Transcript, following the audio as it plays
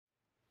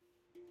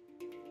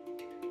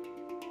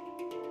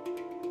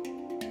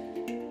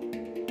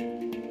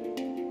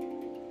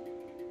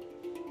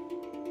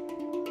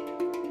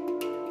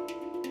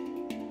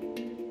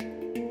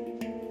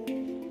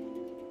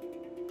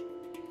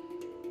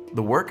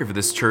The work of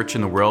this church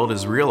in the world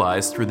is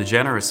realized through the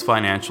generous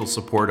financial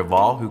support of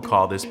all who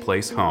call this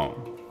place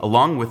home.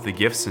 Along with the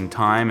gifts and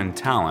time and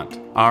talent,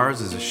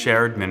 ours is a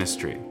shared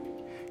ministry.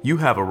 You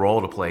have a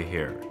role to play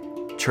here.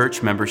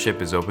 Church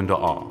membership is open to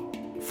all.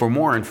 For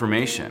more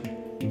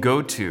information,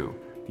 go to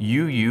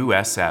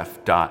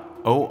uusf.org.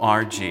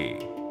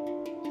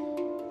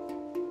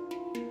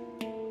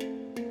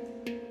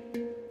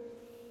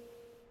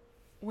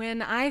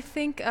 When I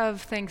think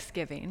of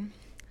Thanksgiving,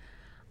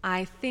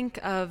 I think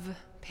of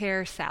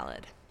pear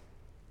salad.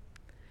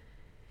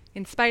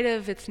 In spite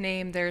of its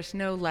name, there's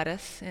no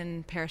lettuce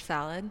in pear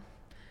salad,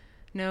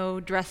 no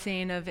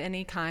dressing of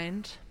any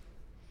kind,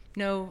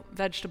 no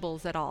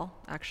vegetables at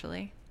all,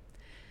 actually.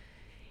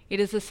 It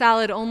is a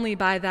salad only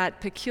by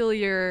that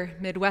peculiar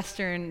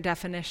Midwestern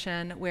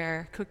definition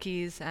where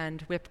cookies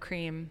and whipped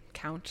cream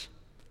count.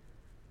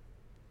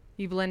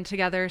 You blend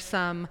together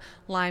some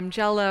lime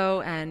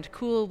jello and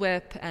Cool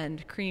Whip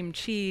and cream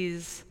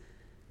cheese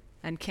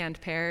and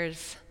canned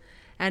pears,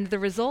 and the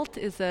result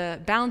is a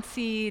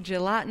bouncy,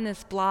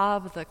 gelatinous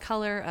blob the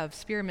color of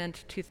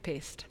spearmint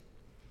toothpaste.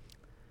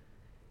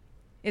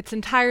 It's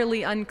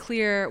entirely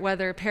unclear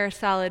whether pear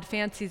salad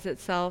fancies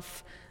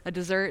itself a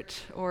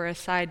dessert or a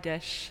side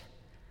dish,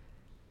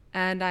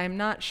 and I'm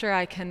not sure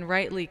I can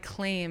rightly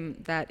claim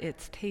that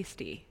it's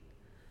tasty.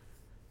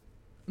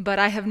 But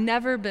I have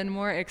never been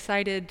more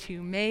excited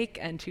to make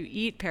and to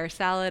eat pear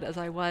salad as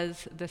I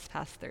was this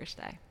past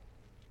Thursday.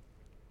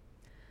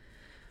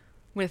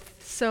 With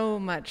so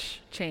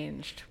much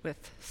changed,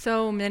 with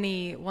so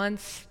many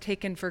once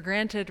taken for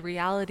granted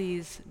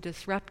realities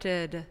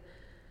disrupted,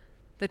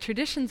 the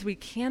traditions we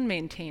can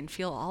maintain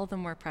feel all the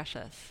more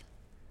precious.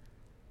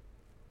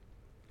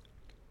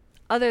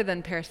 Other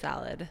than pear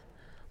salad,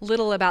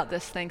 little about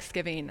this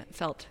Thanksgiving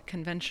felt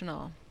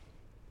conventional.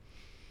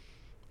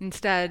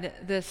 Instead,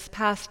 this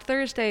past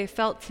Thursday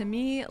felt to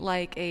me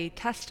like a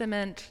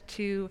testament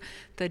to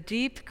the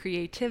deep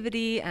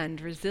creativity and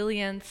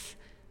resilience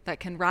that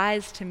can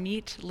rise to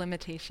meet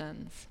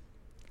limitations.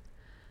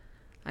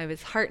 I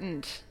was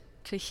heartened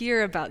to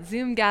hear about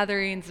Zoom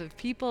gatherings of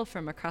people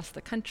from across the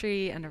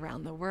country and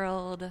around the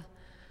world,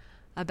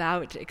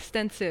 about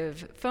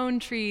extensive phone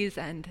trees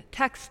and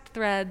text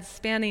threads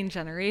spanning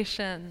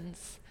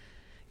generations,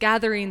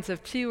 gatherings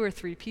of 2 or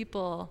 3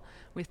 people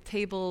with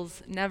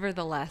tables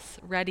nevertheless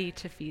ready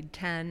to feed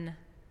 10,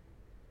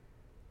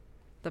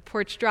 the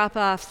porch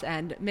drop-offs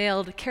and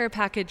mailed care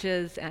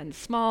packages and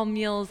small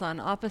meals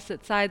on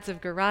opposite sides of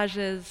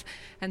garages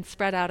and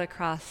spread out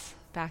across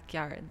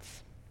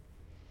backyards.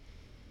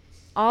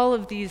 All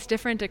of these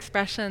different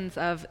expressions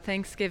of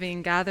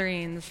Thanksgiving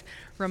gatherings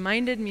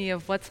reminded me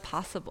of what's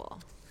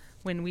possible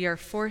when we are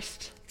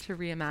forced to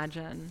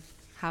reimagine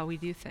how we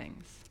do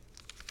things.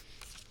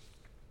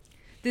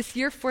 This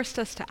year forced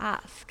us to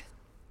ask,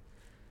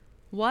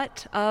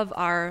 what of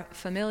our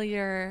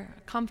familiar,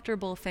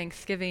 comfortable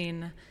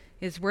Thanksgiving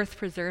is worth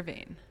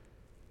preserving?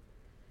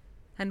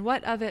 And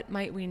what of it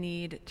might we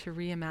need to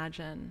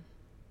reimagine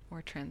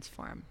or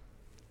transform?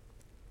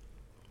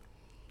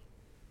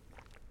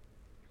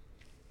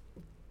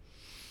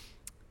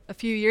 A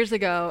few years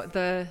ago,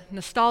 the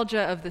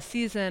nostalgia of the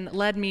season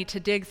led me to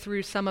dig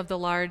through some of the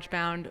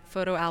large-bound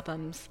photo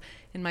albums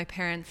in my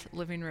parents'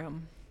 living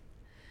room.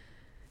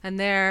 And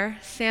there,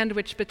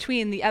 sandwiched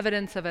between the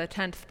evidence of a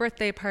 10th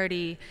birthday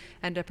party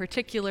and a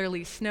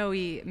particularly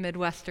snowy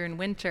Midwestern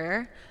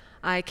winter,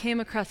 I came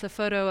across a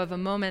photo of a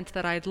moment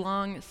that I'd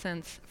long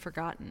since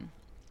forgotten.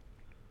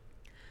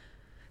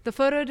 The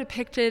photo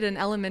depicted an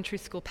elementary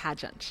school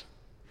pageant.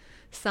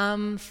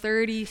 Some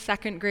 30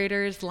 second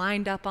graders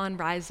lined up on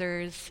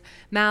risers,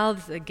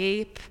 mouths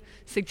agape,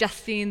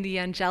 suggesting the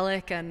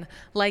angelic and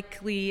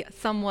likely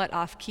somewhat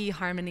off-key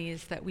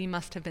harmonies that we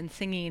must have been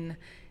singing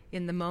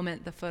in the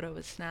moment the photo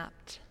was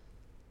snapped.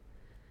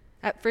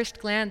 At first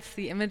glance,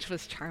 the image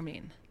was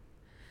charming,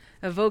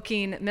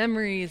 evoking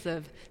memories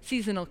of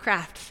seasonal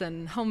crafts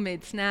and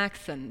homemade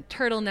snacks and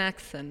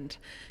turtlenecks and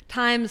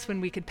times when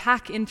we could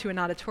pack into an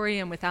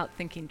auditorium without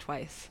thinking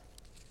twice.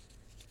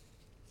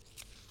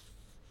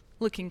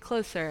 Looking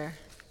closer,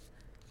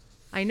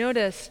 I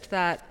noticed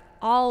that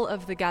all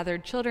of the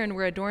gathered children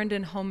were adorned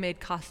in homemade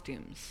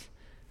costumes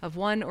of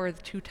 1 or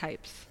 2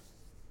 types.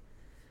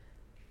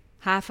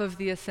 Half of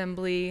the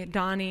assembly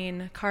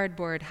donning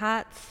cardboard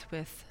hats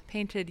with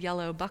painted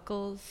yellow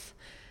buckles,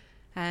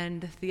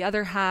 and the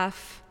other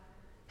half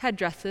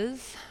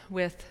headdresses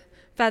with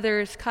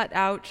feathers cut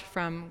out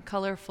from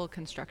colorful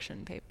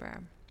construction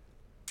paper.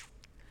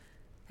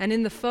 And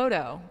in the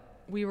photo,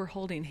 we were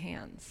holding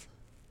hands.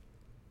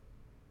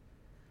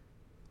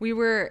 We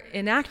were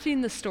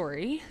enacting the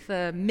story,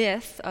 the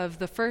myth of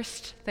the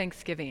first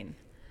Thanksgiving,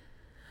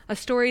 a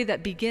story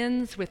that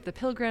begins with the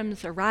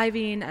Pilgrims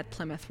arriving at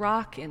Plymouth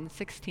Rock in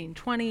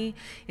 1620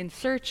 in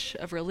search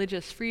of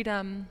religious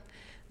freedom,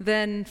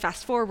 then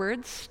fast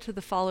forwards to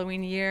the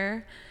following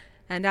year,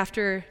 and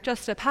after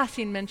just a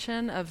passing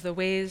mention of the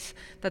ways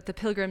that the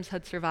Pilgrims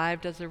had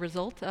survived as a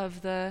result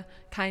of the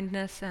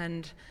kindness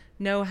and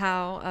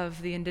know-how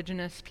of the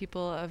indigenous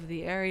people of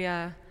the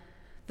area,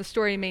 the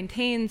story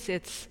maintains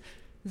its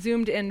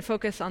zoomed in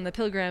focus on the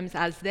pilgrims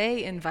as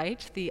they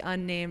invite the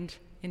unnamed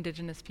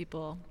indigenous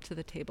people to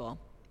the table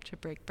to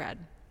break bread.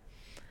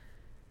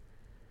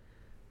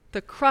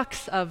 The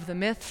crux of the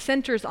myth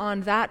centers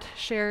on that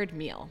shared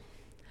meal,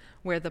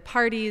 where the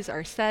parties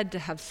are said to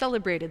have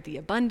celebrated the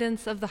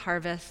abundance of the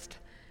harvest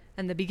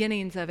and the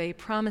beginnings of a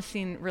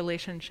promising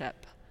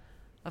relationship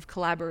of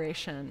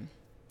collaboration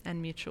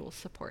and mutual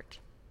support.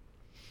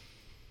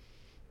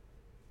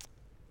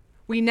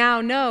 We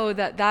now know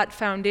that that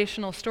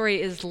foundational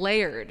story is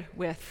layered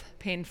with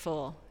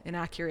painful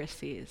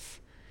inaccuracies,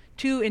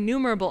 too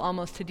innumerable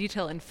almost to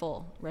detail in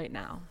full right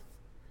now.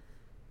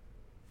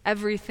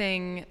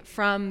 Everything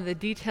from the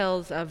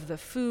details of the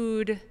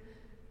food,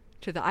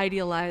 to the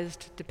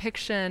idealized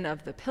depiction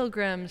of the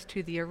pilgrims,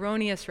 to the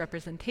erroneous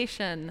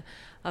representation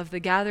of the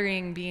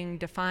gathering being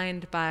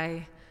defined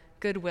by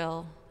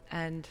goodwill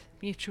and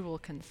mutual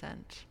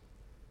consent.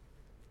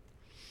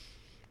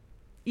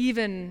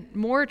 Even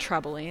more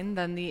troubling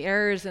than the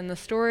errors in the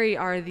story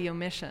are the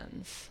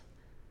omissions.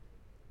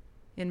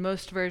 In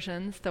most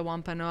versions, the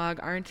Wampanoag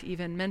aren't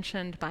even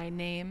mentioned by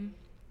name,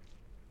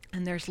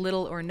 and there's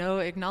little or no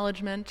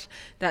acknowledgement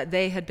that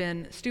they had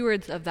been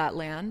stewards of that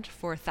land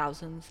for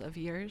thousands of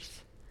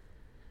years.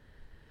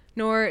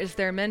 Nor is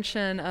there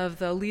mention of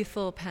the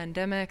lethal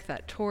pandemic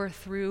that tore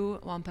through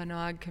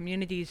Wampanoag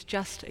communities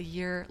just a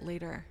year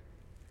later,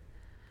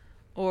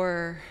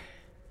 or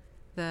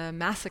the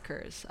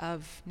massacres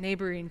of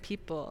neighboring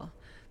people,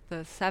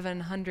 the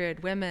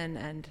 700 women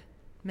and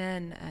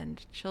men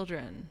and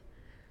children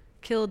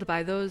killed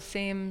by those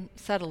same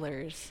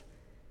settlers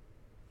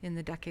in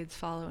the decades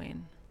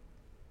following.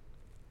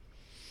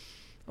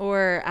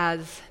 Or,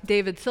 as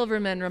David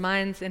Silverman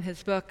reminds in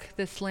his book,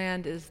 This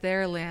Land is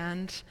Their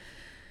Land,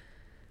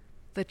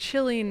 the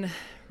chilling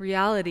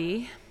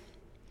reality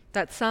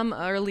that some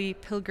early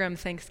pilgrim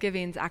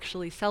Thanksgivings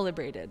actually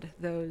celebrated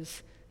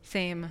those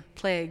same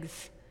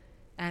plagues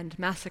and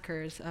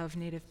massacres of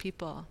Native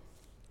people.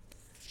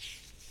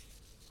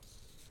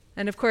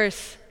 And of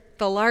course,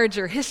 the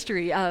larger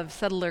history of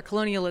settler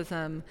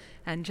colonialism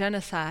and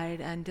genocide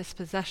and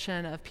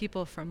dispossession of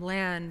people from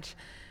land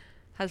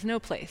has no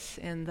place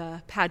in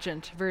the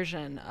pageant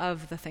version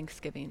of the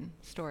Thanksgiving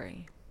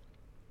story.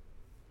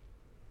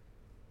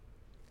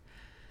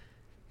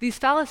 These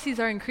fallacies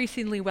are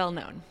increasingly well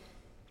known.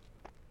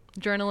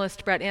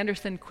 Journalist Brett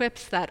Anderson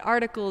quips that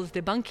articles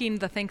debunking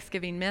the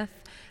Thanksgiving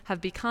myth have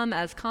become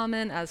as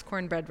common as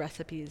cornbread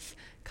recipes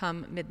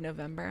come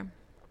mid-November.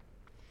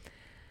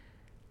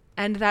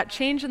 And that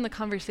change in the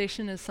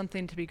conversation is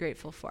something to be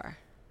grateful for.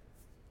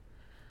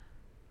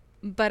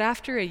 But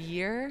after a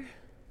year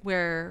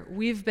where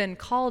we've been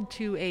called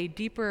to a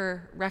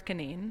deeper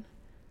reckoning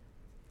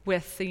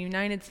with the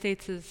United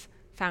States'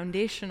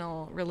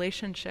 foundational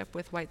relationship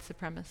with white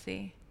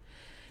supremacy,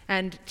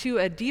 and to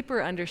a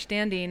deeper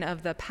understanding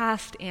of the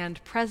past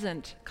and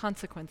present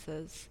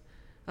consequences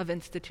of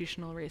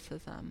institutional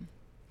racism,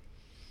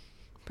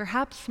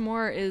 perhaps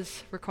more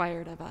is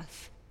required of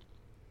us.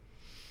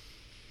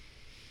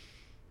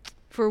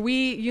 For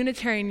we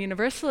Unitarian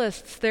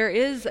Universalists, there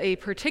is a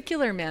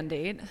particular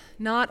mandate,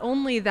 not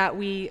only that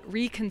we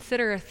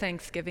reconsider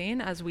Thanksgiving,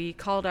 as we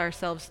called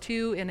ourselves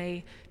to in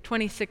a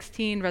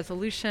 2016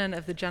 resolution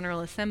of the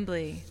General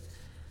Assembly,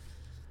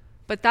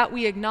 but that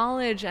we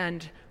acknowledge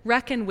and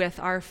reckon with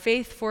our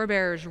faith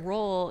forebearers'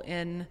 role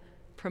in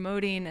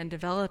promoting and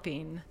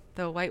developing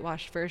the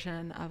whitewashed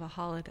version of a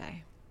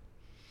holiday.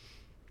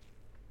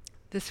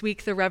 This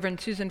week, the Reverend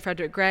Susan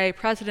Frederick Gray,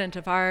 president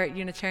of our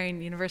Unitarian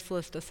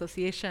Universalist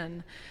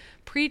Association,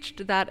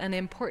 preached that an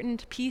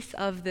important piece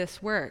of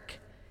this work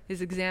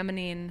is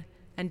examining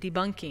and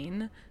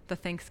debunking the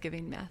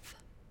Thanksgiving myth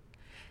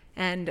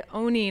and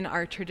owning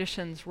our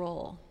tradition's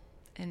role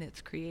in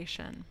its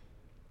creation.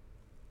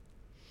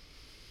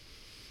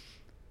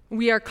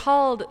 We are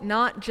called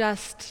not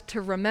just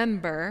to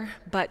remember,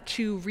 but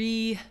to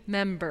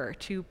remember,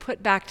 to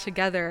put back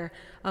together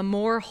a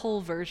more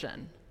whole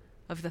version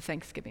of the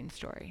Thanksgiving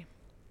story,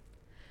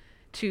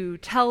 to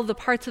tell the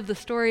parts of the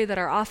story that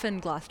are often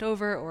glossed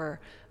over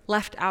or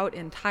left out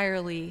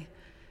entirely,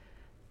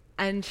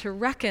 and to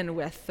reckon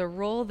with the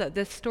role that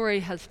this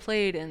story has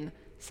played in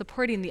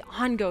supporting the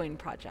ongoing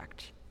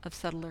project of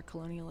settler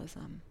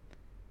colonialism.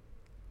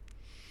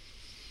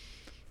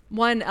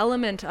 One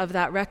element of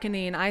that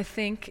reckoning, I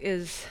think,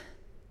 is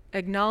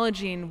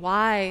acknowledging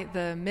why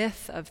the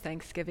myth of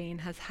Thanksgiving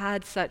has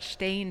had such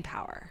staying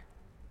power,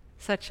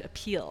 such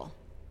appeal.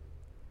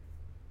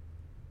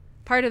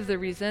 Part of the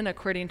reason,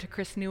 according to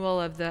Chris Newell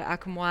of the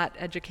Akamwat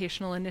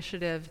Educational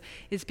Initiative,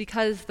 is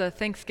because the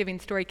Thanksgiving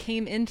story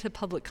came into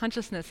public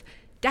consciousness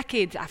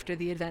decades after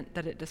the event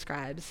that it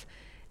describes,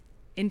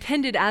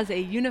 intended as a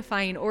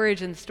unifying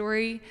origin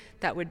story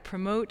that would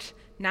promote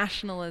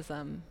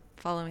nationalism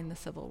following the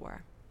Civil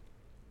War.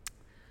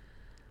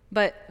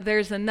 But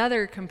there's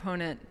another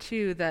component,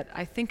 too, that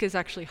I think is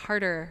actually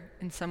harder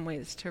in some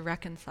ways to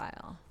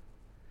reconcile.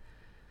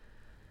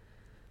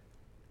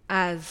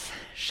 As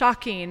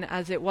shocking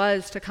as it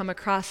was to come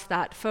across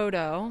that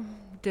photo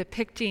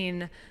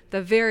depicting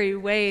the very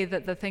way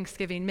that the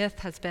Thanksgiving myth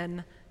has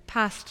been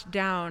passed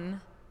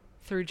down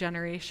through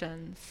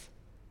generations.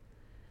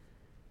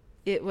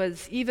 It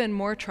was even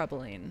more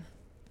troubling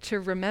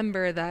to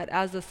remember that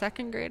as a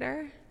second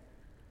grader,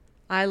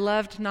 I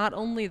loved not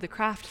only the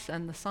crafts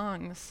and the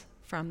songs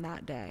from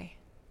that day,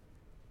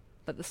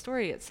 but the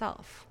story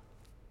itself.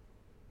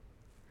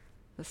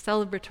 The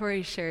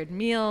celebratory shared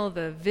meal,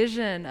 the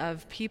vision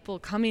of people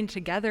coming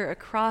together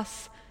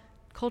across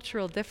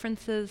cultural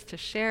differences to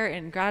share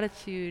in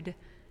gratitude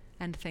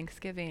and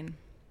thanksgiving.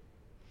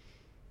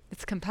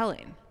 It's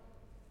compelling.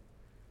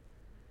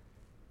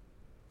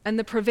 And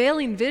the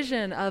prevailing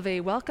vision of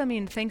a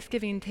welcoming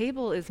Thanksgiving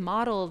table is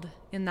modeled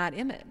in that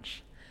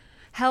image,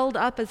 held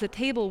up as a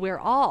table where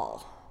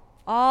all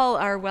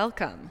are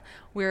welcome.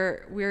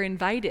 We're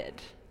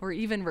invited or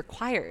even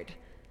required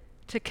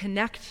to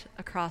connect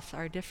across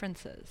our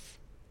differences.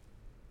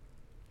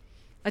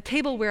 A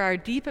table where our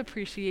deep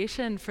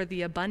appreciation for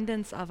the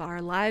abundance of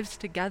our lives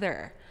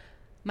together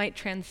might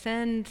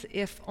transcend,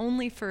 if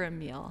only for a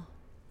meal,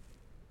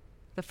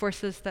 the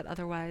forces that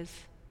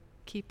otherwise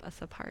keep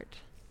us apart.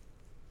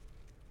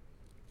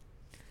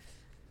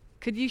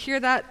 Could you hear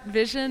that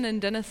vision in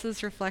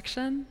Dennis's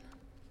reflection?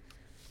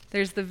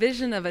 There's the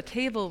vision of a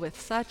table with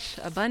such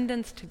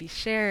abundance to be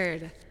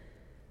shared,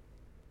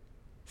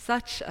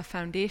 such a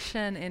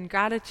foundation in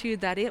gratitude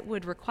that it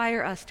would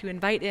require us to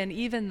invite in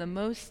even the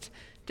most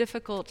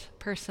difficult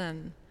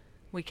person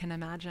we can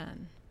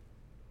imagine.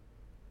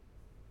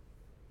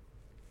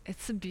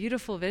 It's a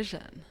beautiful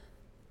vision,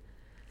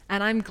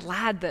 and I'm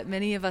glad that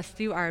many of us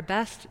do our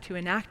best to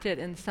enact it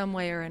in some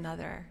way or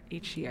another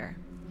each year.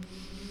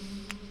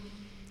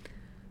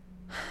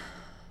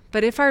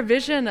 But if our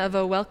vision of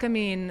a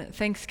welcoming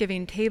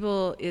Thanksgiving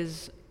table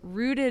is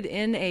rooted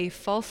in a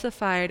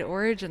falsified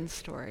origin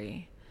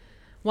story,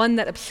 one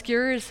that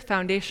obscures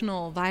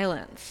foundational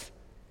violence,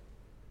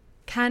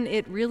 can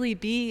it really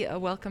be a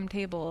welcome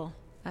table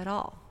at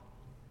all?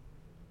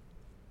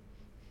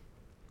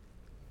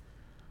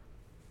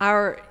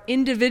 Our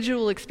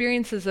individual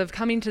experiences of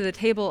coming to the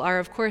table are,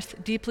 of course,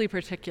 deeply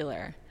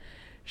particular,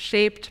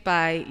 shaped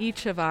by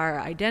each of our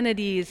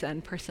identities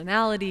and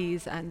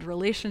personalities and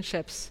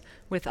relationships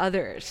with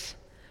others,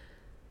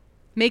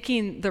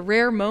 making the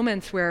rare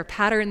moments where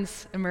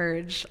patterns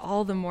emerge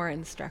all the more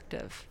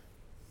instructive.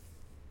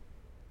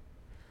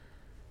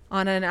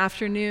 On an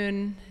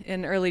afternoon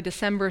in early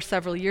December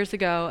several years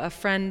ago, a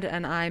friend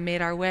and I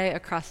made our way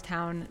across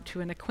town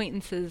to an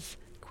acquaintance's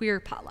queer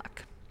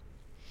potluck.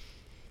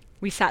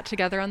 We sat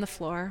together on the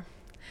floor,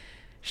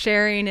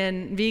 sharing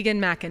in vegan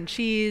mac and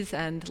cheese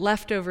and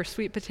leftover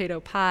sweet potato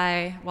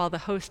pie while the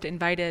host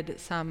invited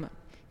some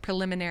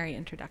preliminary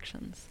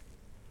introductions.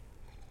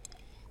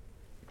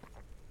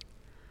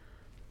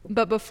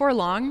 But before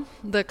long,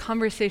 the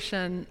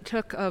conversation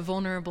took a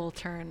vulnerable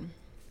turn.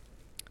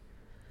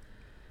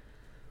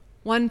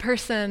 One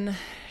person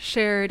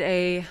shared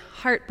a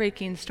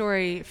heartbreaking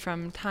story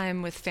from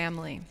time with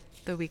family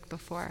the week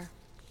before.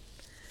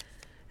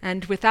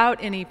 And without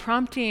any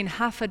prompting,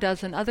 half a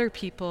dozen other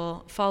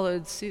people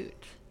followed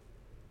suit.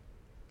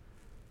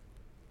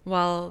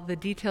 While the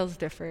details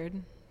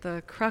differed,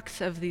 the crux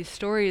of these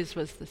stories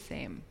was the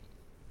same.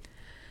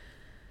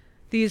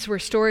 These were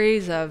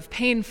stories of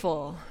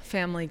painful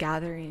family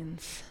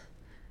gatherings,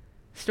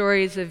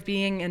 stories of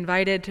being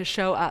invited to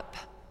show up,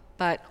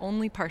 but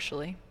only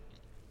partially.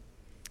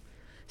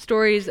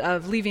 Stories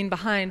of leaving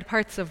behind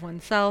parts of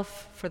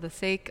oneself for the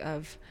sake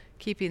of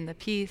keeping the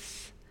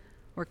peace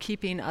or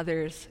keeping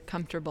others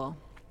comfortable.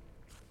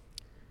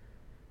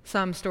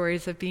 Some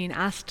stories of being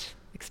asked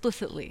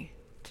explicitly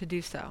to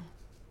do so.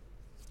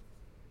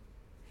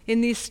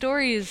 In these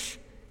stories,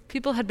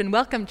 people had been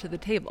welcomed to the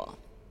table,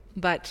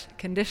 but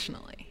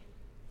conditionally.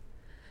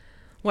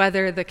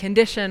 Whether the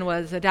condition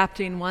was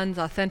adapting one's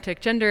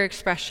authentic gender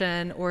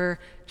expression or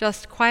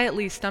just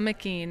quietly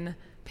stomaching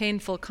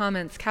painful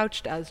comments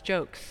couched as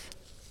jokes,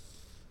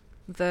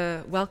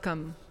 the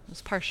welcome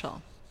was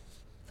partial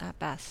at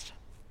best.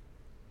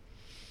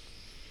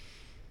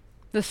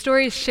 The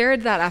stories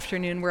shared that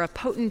afternoon were a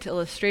potent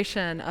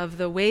illustration of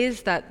the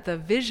ways that the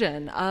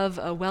vision of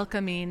a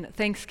welcoming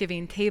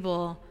Thanksgiving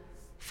table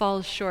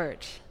falls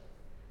short,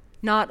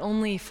 not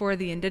only for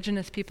the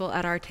indigenous people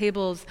at our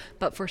tables,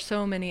 but for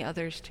so many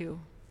others too.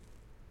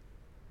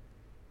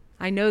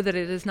 I know that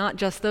it is not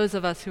just those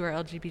of us who are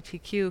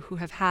LGBTQ who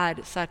have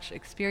had such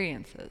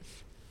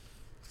experiences.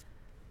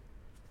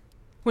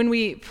 When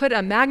we put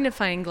a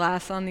magnifying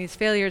glass on these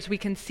failures, we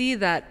can see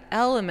that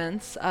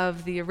elements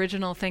of the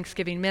original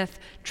Thanksgiving myth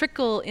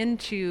trickle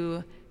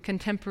into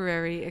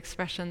contemporary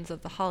expressions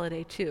of the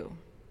holiday too.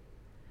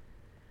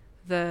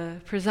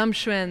 The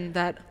presumption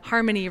that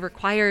harmony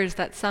requires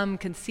that some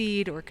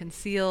concede or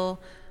conceal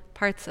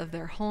parts of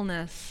their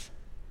wholeness,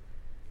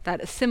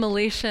 that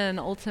assimilation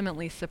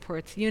ultimately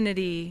supports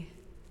unity,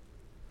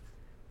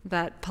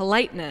 that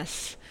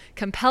politeness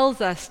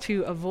compels us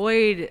to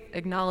avoid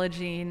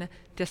acknowledging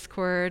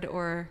discord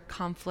or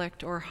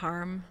conflict or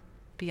harm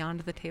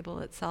beyond the table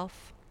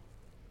itself,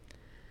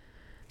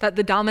 that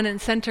the dominant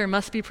center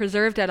must be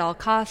preserved at all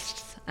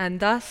costs, and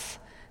thus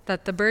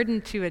that the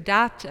burden to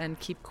adapt and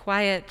keep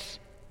quiet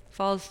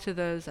falls to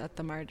those at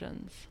the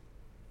margins.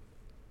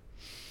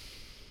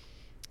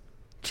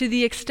 To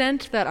the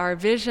extent that our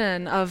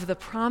vision of the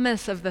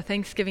promise of the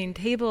Thanksgiving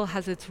table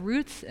has its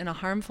roots in a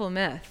harmful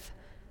myth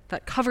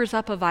that covers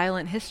up a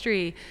violent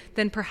history,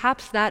 then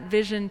perhaps that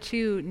vision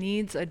too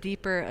needs a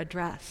deeper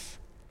address.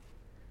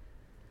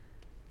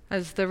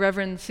 As the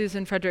Reverend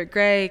Susan Frederick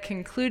Gray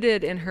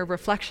concluded in her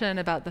reflection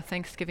about the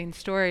Thanksgiving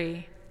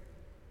story,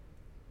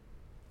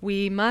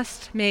 we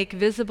must make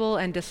visible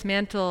and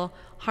dismantle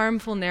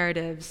harmful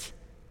narratives,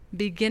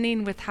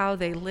 beginning with how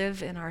they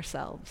live in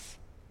ourselves,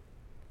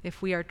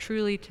 if we are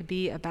truly to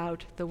be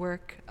about the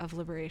work of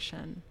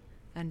liberation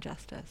and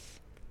justice.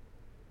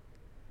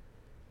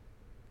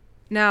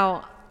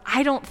 Now,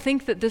 I don't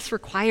think that this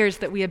requires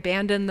that we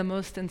abandon the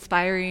most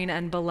inspiring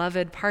and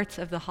beloved parts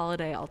of the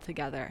holiday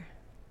altogether.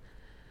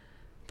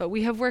 But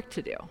we have work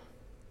to do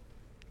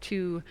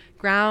to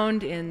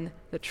ground in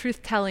the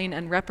truth-telling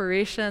and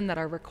reparation that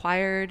are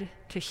required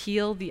to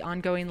heal the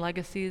ongoing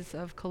legacies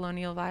of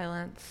colonial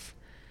violence.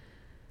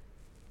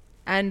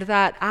 And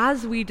that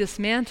as we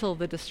dismantle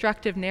the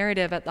destructive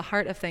narrative at the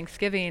heart of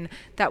Thanksgiving,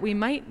 that we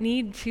might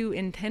need to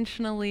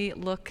intentionally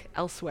look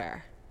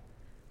elsewhere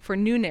for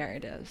new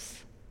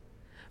narratives,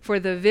 for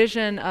the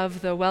vision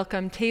of the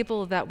welcome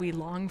table that we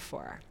long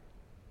for.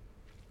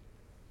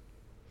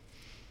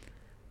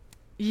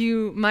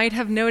 You might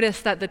have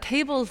noticed that the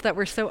tables that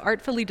were so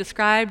artfully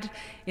described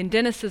in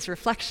Dennis's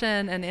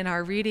reflection and in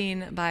our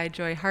reading by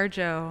Joy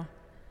Harjo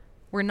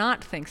were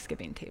not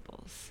Thanksgiving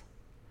tables,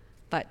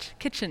 but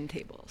kitchen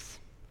tables.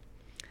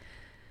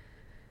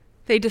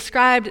 They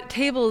described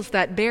tables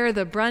that bear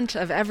the brunt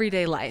of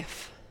everyday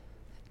life,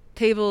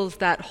 tables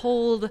that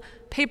hold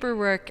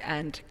paperwork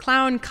and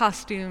clown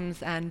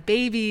costumes and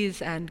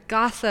babies and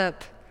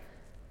gossip,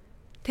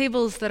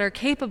 tables that are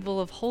capable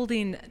of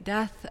holding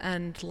death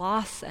and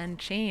loss and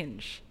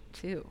change,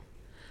 too.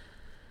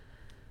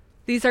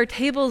 These are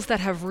tables that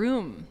have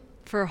room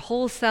for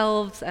whole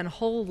selves and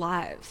whole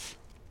lives.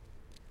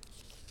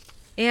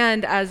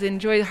 And as in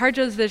Joy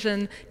Harjo's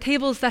vision,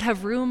 tables that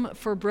have room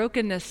for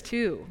brokenness,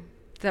 too,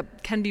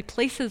 that can be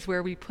places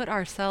where we put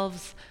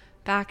ourselves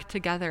back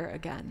together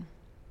again.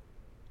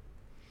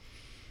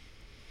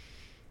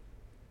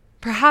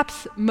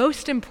 Perhaps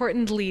most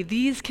importantly,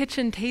 these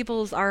kitchen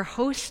tables are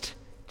host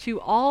to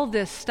all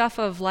this stuff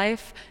of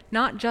life,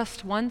 not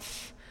just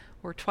once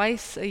or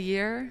twice a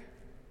year,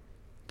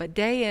 but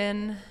day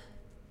in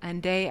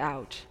and day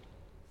out.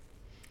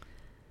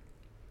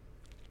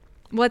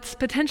 What's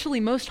potentially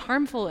most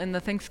harmful in the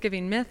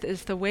Thanksgiving myth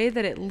is the way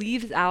that it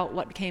leaves out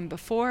what came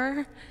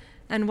before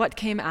and what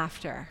came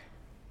after.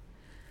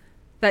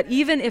 That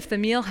even if the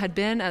meal had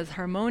been as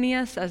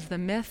harmonious as the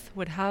myth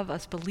would have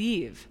us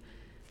believe,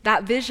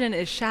 that vision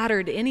is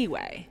shattered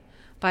anyway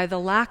by the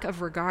lack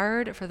of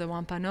regard for the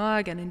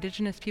Wampanoag and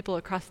indigenous people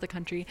across the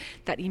country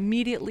that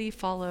immediately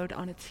followed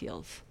on its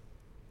heels.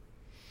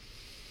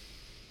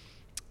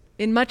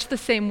 In much the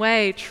same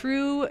way,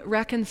 true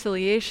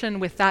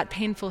reconciliation with that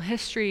painful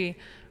history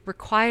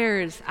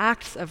requires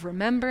acts of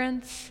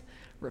remembrance,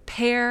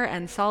 repair,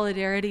 and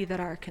solidarity that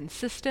are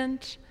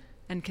consistent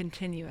and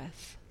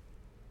continuous.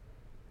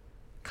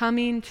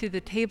 Coming to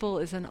the table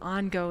is an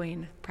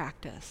ongoing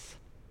practice.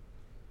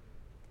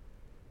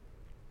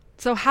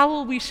 So how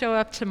will we show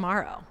up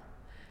tomorrow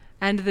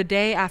and the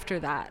day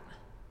after that?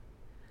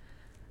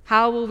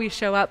 How will we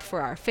show up for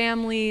our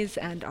families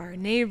and our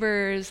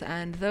neighbors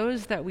and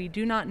those that we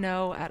do not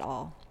know at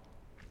all?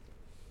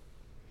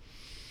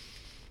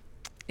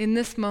 In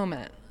this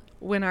moment,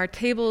 when our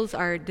tables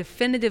are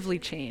definitively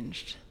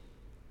changed,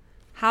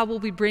 how will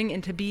we bring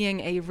into being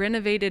a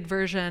renovated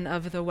version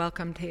of the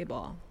welcome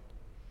table?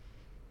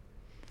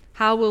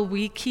 How will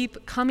we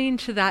keep coming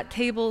to that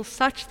table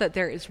such that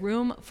there is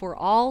room for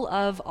all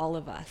of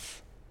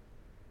us?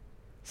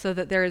 So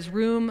that there is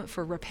room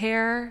for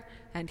repair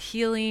and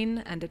healing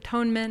and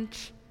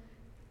atonement,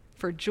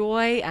 for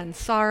joy and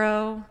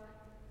sorrow,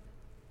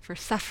 for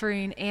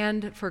suffering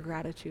and for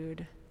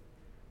gratitude,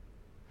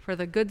 for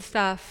the good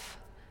stuff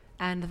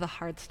and the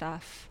hard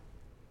stuff,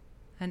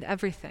 and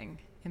everything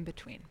in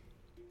between.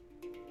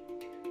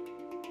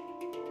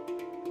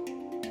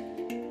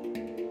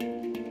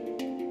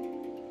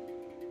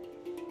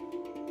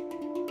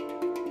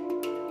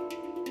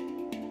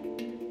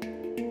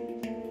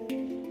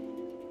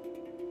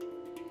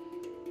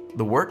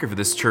 The work of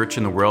this church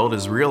in the world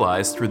is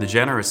realized through the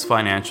generous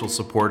financial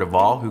support of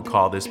all who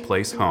call this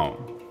place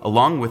home.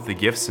 Along with the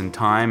gifts and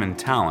time and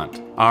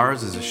talent,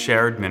 ours is a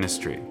shared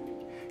ministry.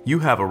 You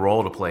have a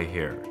role to play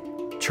here.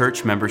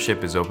 Church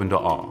membership is open to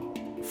all.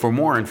 For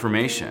more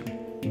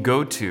information,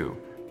 go to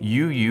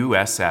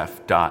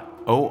uusf.org.